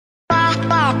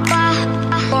I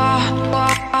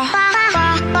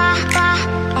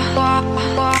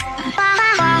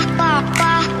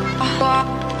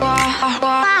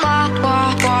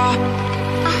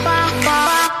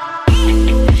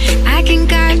can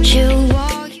guard you.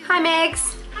 Hi,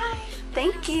 Megs. Hi.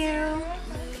 Thank you.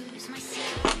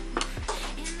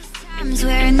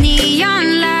 Where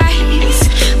neon lights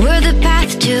were the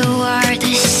path toward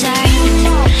the sun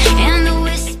and the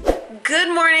whisper.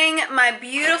 Good morning, my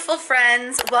beautiful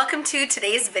friends. Welcome to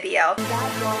today's video. But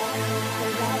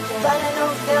I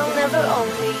know they'll never own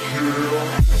me.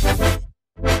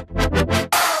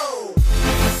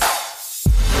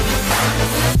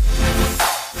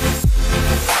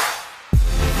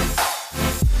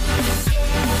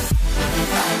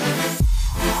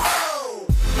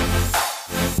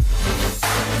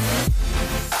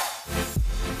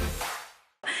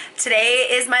 Today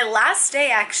is my last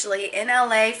day actually in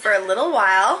LA for a little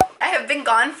while. I have been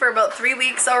gone for about 3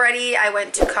 weeks already. I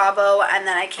went to Cabo and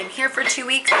then I came here for 2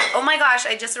 weeks. Oh my gosh,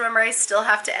 I just remember I still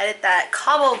have to edit that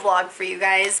Cabo vlog for you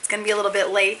guys. It's gonna be a little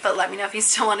bit late, but let me know if you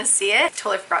still want to see it.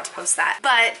 Totally forgot to post that.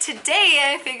 But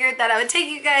today I figured that I would take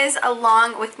you guys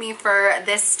along with me for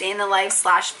this stay in the life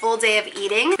 / full day of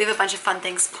eating. We have a bunch of fun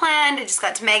things planned. I just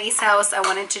got to Maggie's house. I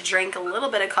wanted to drink a little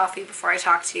bit of coffee before I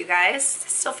talk to you guys. I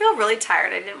still feel really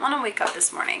tired. I didn't want to wake up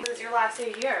this morning. This is your last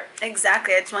day here.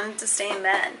 Exactly. I just wanted to stay in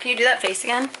bed. Can you do that face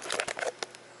again?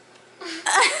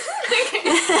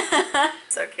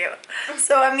 So cute.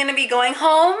 So I'm gonna be going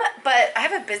home, but I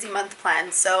have a busy month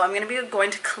planned, so I'm gonna be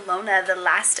going to Kelowna the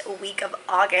last week of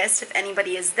August. If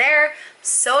anybody is there,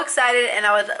 so excited, and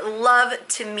I would love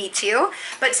to meet you.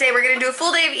 But today we're gonna do a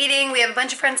full day of eating. We have a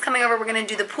bunch of friends coming over. We're gonna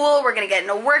do the pool. We're gonna get in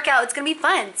a workout. It's gonna be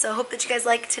fun. So I hope that you guys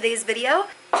like today's video.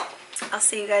 I'll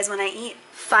see you guys when I eat.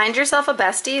 Find yourself a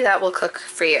bestie that will cook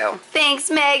for you. Thanks,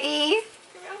 Maggie.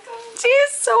 She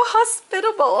is so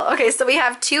hospitable. Okay, so we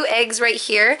have 2 eggs right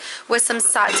here with some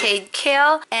sauteed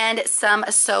kale and some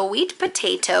sweet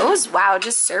potatoes. Wow,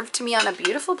 just served to me on a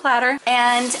beautiful platter.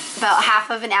 And about half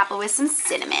of an apple with some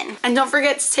cinnamon. And don't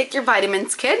forget to take your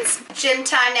vitamins, kids. Gym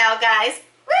time now, guys.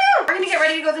 Woo! We're gonna get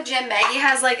ready to go to the gym. Maggie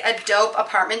has like a dope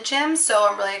apartment gym, so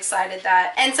I'm really excited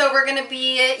that. And so we're gonna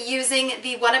be using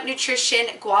the One Up Nutrition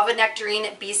Guava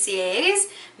Nectarine BCAAs.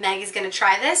 Maggie's gonna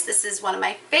try this. This is one of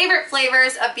my favorite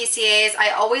flavors of BCAAs.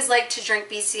 I always like to drink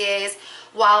BCAAs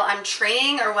while I'm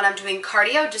training or when I'm doing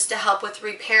cardio just to help with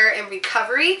repair and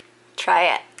recovery.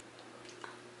 Try it.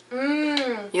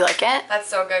 You like it? That's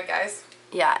so good, guys.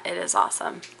 Yeah, it is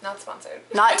awesome. Not sponsored.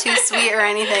 Not too sweet or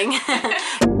anything.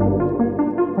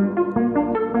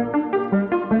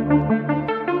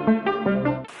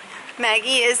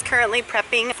 Maggie is currently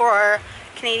prepping for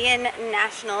Canadian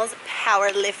Nationals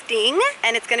powerlifting,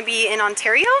 and it's going to be in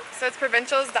Ontario. So it's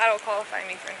provincials that'll qualify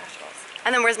me for nationals.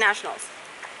 And then where's Nationals?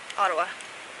 Ottawa.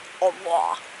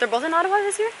 Ottawa. They're both in Ottawa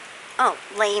this year? Oh,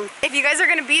 lame. If you guys are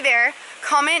going to be there,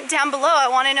 comment down below. I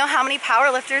want to know how many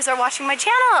powerlifters are watching my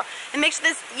channel. And make sure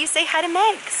that you say hi to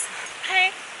Megs.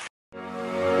 Hi.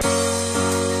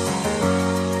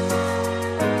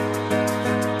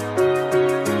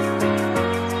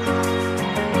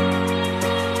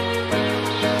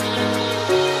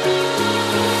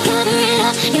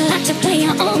 You like to play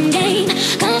your own game.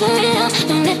 Cover it up,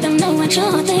 don't let them know what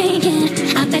you're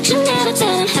thinking. I bet you never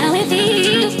tell them how it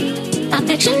feels. I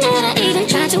bet you never even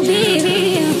try to be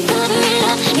real. Cover it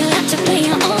up, you like to play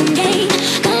your own game.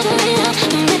 Cover it up,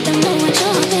 don't let them know what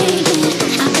you're thinking.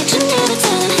 I bet you never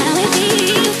tell them how it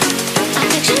feels. I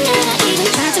bet you never even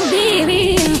try to be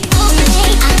real.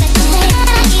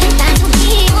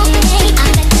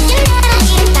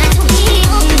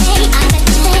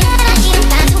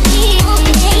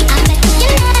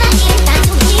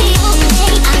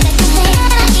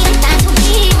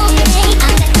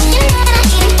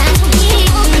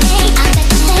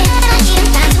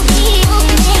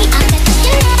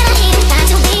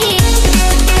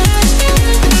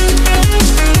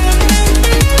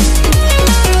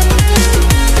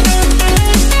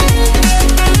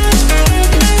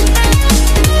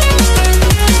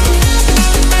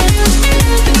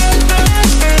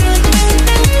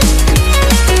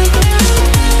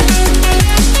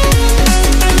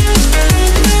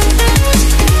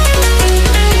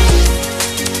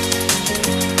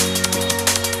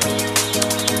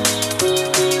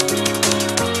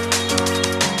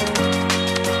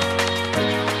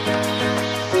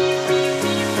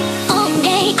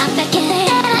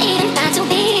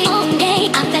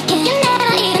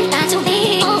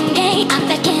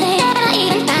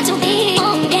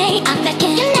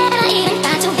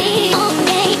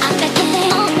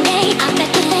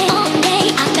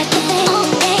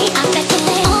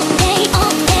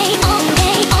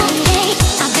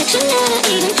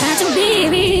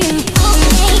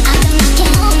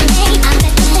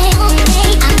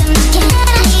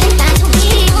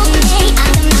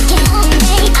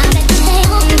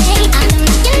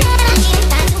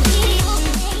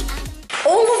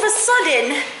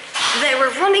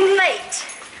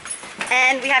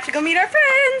 have to go meet our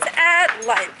friends at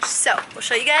lunch. So we'll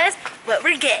show you guys what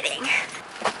we're getting.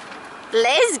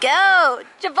 Let's go.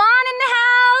 Javon in the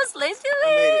house. Let's do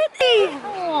it.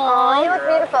 Oh, you look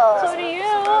beautiful. So do you.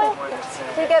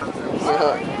 You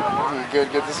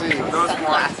get Good to see you.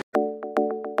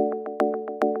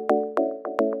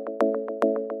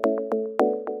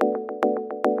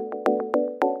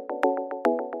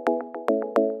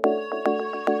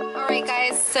 Alright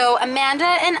guys, so Amanda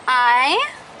and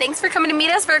thanks for coming to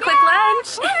meet us for a quick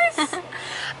lunch.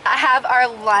 I have our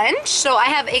lunch. So I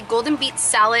have a golden beet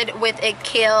salad with a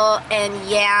kale and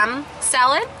yam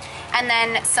salad, and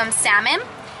then some salmon.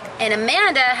 And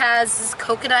Amanda has this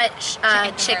coconut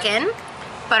chicken,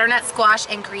 butternut squash,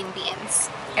 and green beans.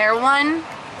 Air one,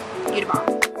 you the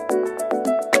bomb.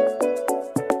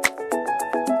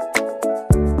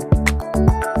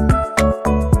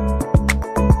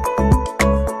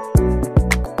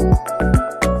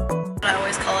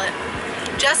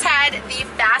 Just had the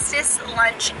fastest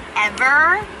lunch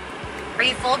ever. Are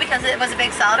you full because it was a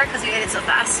big salad or because you ate it so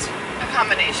fast? A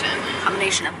combination.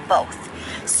 Combination of both.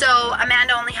 So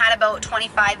Amanda only had about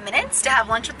 25 minutes to have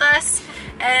lunch with us,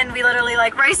 and we literally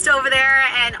like raced over there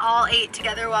and all ate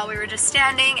together while we were just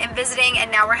standing and visiting,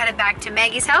 and now we're headed back to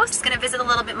Maggie's house. Just gonna visit a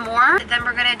little bit more, then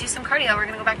we're gonna do some cardio. We're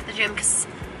gonna go back to the gym because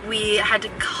we had to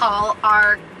call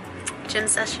our gym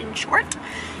session short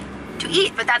to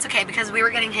eat, but that's okay because we were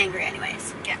getting hangry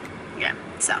anyways. Yeah.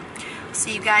 So,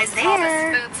 see you guys there. All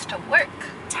the foods to work.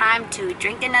 Time to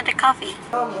drink another coffee.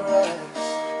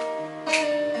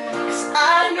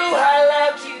 I knew I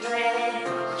loved you then,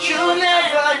 you'll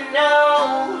never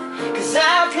know. Cause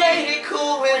I played it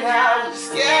cool when I was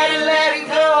scared to let it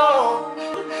go.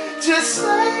 Just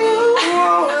say you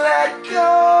won't let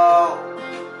go.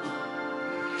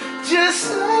 Just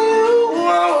say you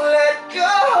won't let go.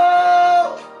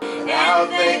 I'll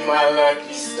thank my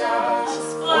lucky stars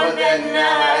for the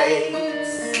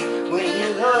nights when you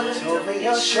looked over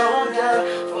your shoulder.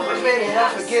 For a minute I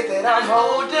forget that I'm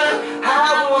older.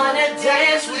 I wanna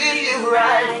dance with you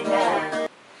right now.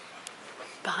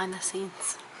 Behind the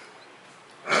scenes.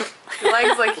 Your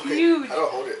leg's like huge. I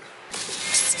don't hold it.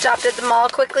 Stopped at the mall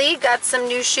quickly, got some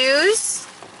new shoes.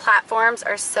 Platforms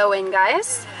are so in,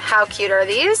 guys. How cute are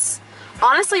these?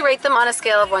 Honestly, rate them on a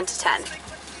scale of 1 to 10.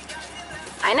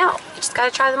 I know, you just gotta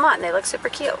try them on. They look super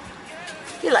cute.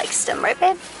 You likes them, right,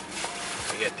 babe?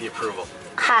 I get the approval.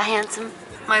 Hi, handsome.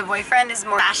 My boyfriend is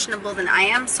more fashionable than I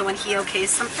am, so when he okays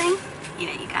something, you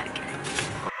know, you gotta get it.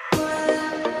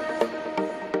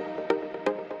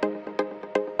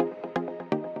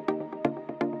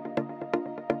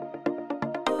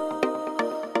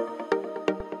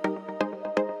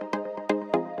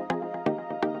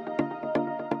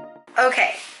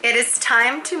 Okay, it is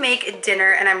time to make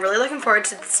dinner, and I'm really looking forward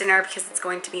to this dinner because it's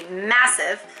going to be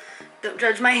massive. Don't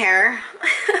judge my hair.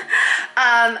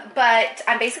 But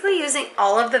I'm basically using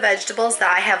all of the vegetables that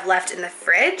I have left in the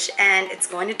fridge, and it's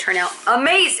going to turn out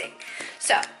amazing.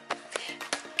 So,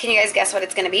 can you guys guess what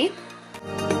it's going to be?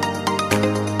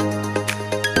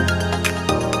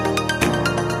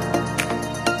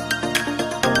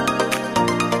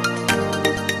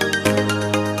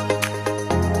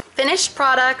 Finished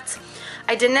product.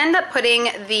 I didn't end up putting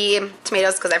the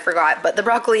tomatoes because I forgot, but the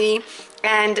broccoli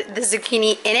and the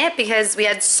zucchini in it because we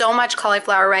had so much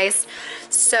cauliflower rice.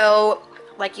 So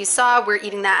like you saw, we're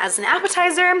eating that as an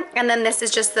appetizer, and then this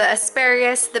is just the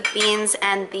asparagus, the beans,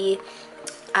 and the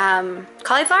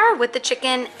cauliflower with the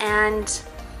chicken and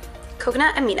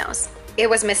coconut aminos. It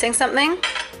was missing something,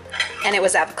 and it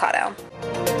was avocado.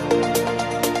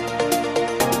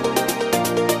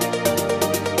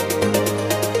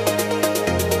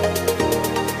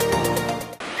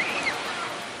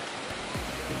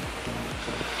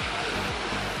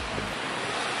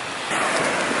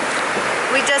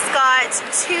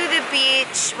 To the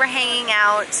beach. We're hanging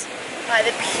out by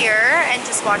the pier and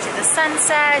just watching the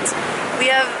sunset. We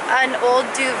have an old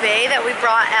duvet that we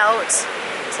brought out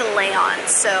to lay on,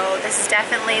 so this is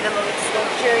definitely the most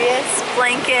luxurious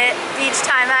blanket beach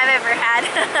time I've ever had.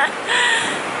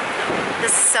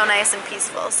 This is so nice and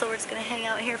peaceful, so we're just gonna hang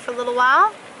out here for a little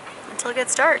while until it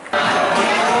gets dark.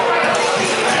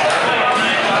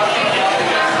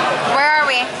 Where are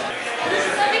we?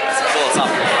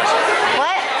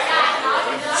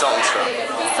 Salt and straw.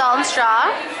 Salt and straw.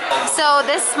 So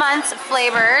this month's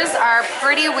flavors are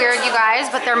pretty weird, you guys,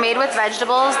 but they're made with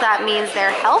vegetables. That means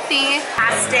they're healthy.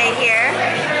 Last day here.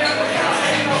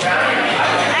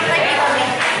 Act like you love me.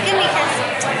 Give me a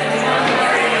kiss.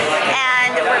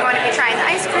 And we're going to be trying the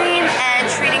ice cream and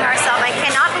treating ourselves. I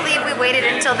cannot believe we waited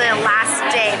until the last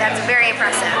day. That's very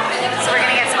impressive. So we're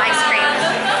gonna get some ice cream.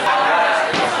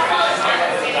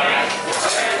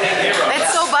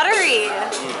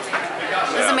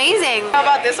 amazing. How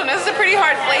about this one? This is a pretty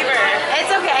hard flavor. It's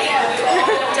okay.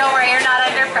 Don't worry, you're not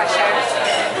under pressure.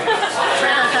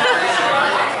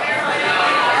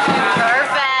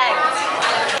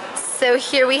 Perfect. So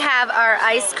here we have our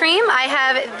ice cream. I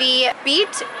have the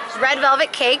beet red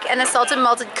velvet cake and the salted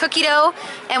malted cookie dough.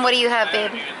 And what do you have,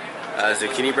 babe?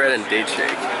 Zucchini bread and date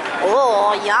shake.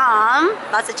 Oh, yum.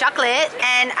 Lots of chocolate.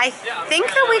 And I think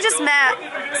that we just met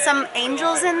some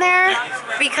angels in there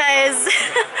because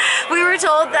we were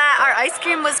told that our ice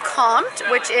cream was comped,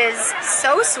 which is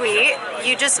so sweet.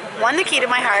 You just won the key to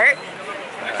my heart.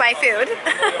 Buy food.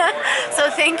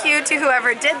 So thank you to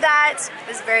whoever did that. It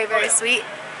was very, very sweet.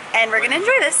 And we're gonna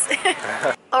enjoy this.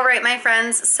 All right, my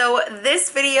friends. So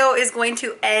this video is going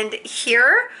to end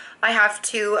here. I have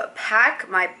to pack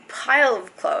my pile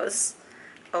of clothes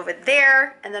over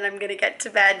there, and then I'm gonna get to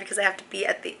bed because I have to be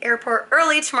at the airport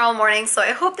early tomorrow morning. So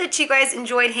I hope that you guys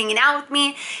enjoyed hanging out with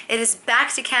me. It is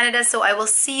back to Canada, so I will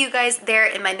see you guys there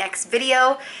in my next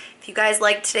video. If you guys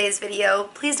liked today's video,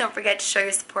 please don't forget to show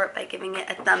your support by giving it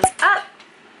a thumbs up,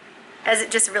 as it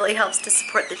just really helps to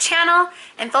support the channel.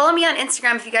 And follow me on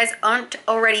Instagram if you guys aren't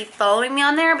already following me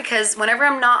on there, because whenever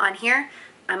I'm not on here,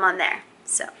 I'm on there.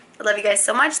 So I love you guys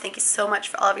so much. Thank you so much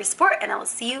for all of your support, and I will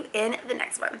see you in the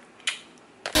next one.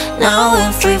 Now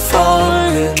we're free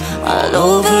falling all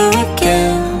over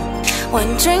again.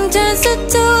 One drink turns to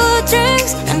 2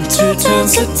 drinks, and 2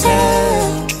 turns to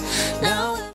 10.